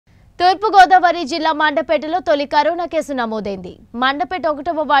తూర్పు గోదావరి జిల్లా మండపేటలో తొలి కరోనా కేసు నమోదైంది. మండపేట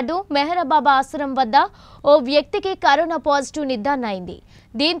 1వ వార్డు మెహరబాబా ఆశ్రమం వద్ద ఓ వ్యక్తికి కరోనా పాజిటివ్ నిర్ధారణ అయింది.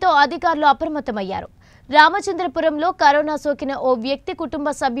 దీంతో అధికారులు అప్రమత్తమయ్యారు. రామచంద్రపురంలో కరోనా సోకిన ఓ వ్యక్తి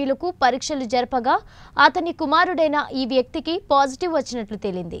కుటుంబ సభ్యులకు పరీక్షలు జరపగా అతని కుమారుడైన ఈ వ్యక్తికి పాజిటివ్ వచ్చినట్లు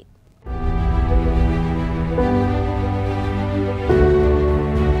తేలింది.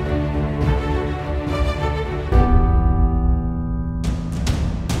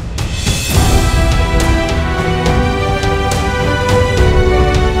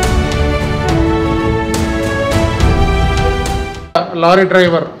 లారీ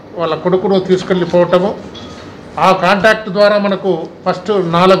డ్రైవర్ వాళ్ళ కొడుకును తీసుకెళ్ళిపోవటము, ఆ కాంటాక్ట్ ద్వారా మనకు ఫస్ట్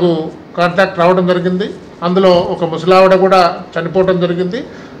 4 కాంటాక్ట్ రావడం జరిగింది. అందులో ఒక ముసలావిడ కూడా చనిపోవడం జరిగింది.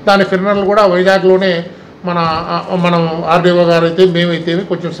 దాని ఫిర్నల్ కూడా వైజాగ్లోనే మనం ఆర్డీఓ గారు అయితే మేమైతే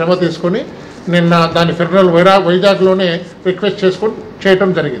కొంచెం శ్రమ తీసుకొని నిన్న దాని ఫిర్నల్ వైజాగ్లోనే రిక్వెస్ట్ చేసుకొని చేయటం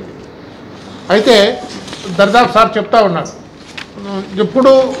జరిగింది. అయితే దర్దాపు సార్ చెప్తా ఉన్నారు,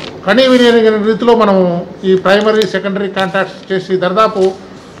 ఎప్పుడు కనీ విని రీతిలో మనం ఈ ప్రైమరీ సెకండరీ కాంటాక్ట్స్ చేసి దాదాపు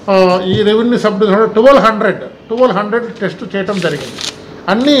ఈ రెవెన్యూ సబ్ డివిజన్ 1200 టెస్ట్ చేయటం జరిగింది.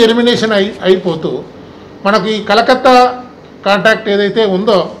 అన్నీ ఎలిమినేషన్ అయిపోతూ మనకు ఈ కలకత్తా కాంటాక్ట్ ఏదైతే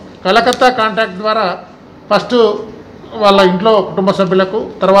ఉందో కలకత్తా కాంటాక్ట్ ద్వారా ఫస్ట్ వాళ్ళ ఇంట్లో కుటుంబ సభ్యులకు,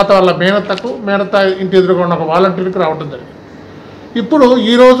 తర్వాత వాళ్ళ మేనత్త ఇంటి ఎదురుగా ఉన్న ఒక వాలంటీర్కి రావడం జరిగింది. ఇప్పుడు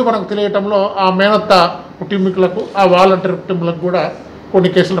ఈరోజు మనకు తెలియటంలో ఆ మేనత్త కుటుంబీకులకు, ఆ వాలంటీర్ కుటుంబీకులకు కూడా కొన్ని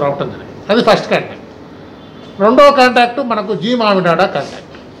కేసులు రావటం జరిగింది. అది ఫస్ట్ కాంటాక్ట్. రెండవ కాంటాక్ట్ మనకు జీ మామిడాడ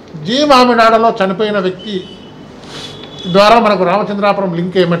కాంటాక్ట్. జీ మామిడాడలో చనిపోయిన వ్యక్తి ద్వారా మనకు రామచంద్రాపురం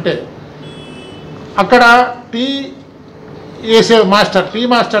లింక్ ఏమంటే అక్కడ టీ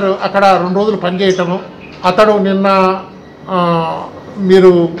మాస్టర్ అక్కడ 2 రోజులు పనిచేయటము, అతడు నిన్న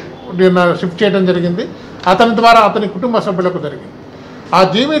షిఫ్ట్ చేయడం జరిగింది. అతని ద్వారా అతని కుటుంబ సభ్యులకు జరిగింది. ఆ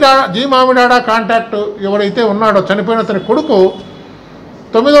జీ మామిడాడ కాంటాక్ట్ ఎవరైతే ఉన్నాడో చనిపోయిన అతని కొడుకు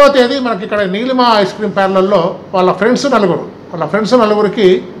 9వ తేదీ మనకి ఇక్కడ నీలిమ ఐస్ క్రీమ్ పార్లర్లో వాళ్ళ ఫ్రెండ్స్ నలుగురికి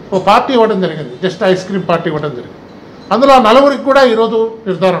ఓ పార్టీ ఇవ్వడం జరిగింది. జస్ట్ ఐస్ క్రీమ్ పార్టీ ఇవ్వడం జరిగింది. అందులో 4గురికి కూడా ఈరోజు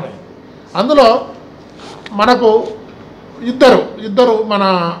నిర్ధారణ అయింది. అందులో మనకు ఇద్దరు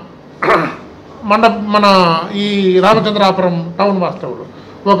మన ఈ రామచంద్రాపురం టౌన్ వాస్తవులు,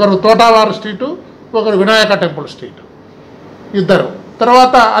 ఒకరు తోటావారు స్ట్రీటు, ఒకరు వినాయక టెంపుల్ స్ట్రీట్, ఇద్దరు.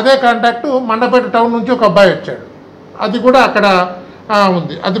 తర్వాత అదే కాంటాక్టు మండపేట టౌన్ నుంచి ఒక అబ్బాయి వచ్చాడు, అది కూడా అక్కడ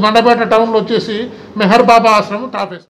ఉంది. అది మండపేట టౌన్లో వచ్చేసి మెహర్ బాబా ఆశ్రమం టాప్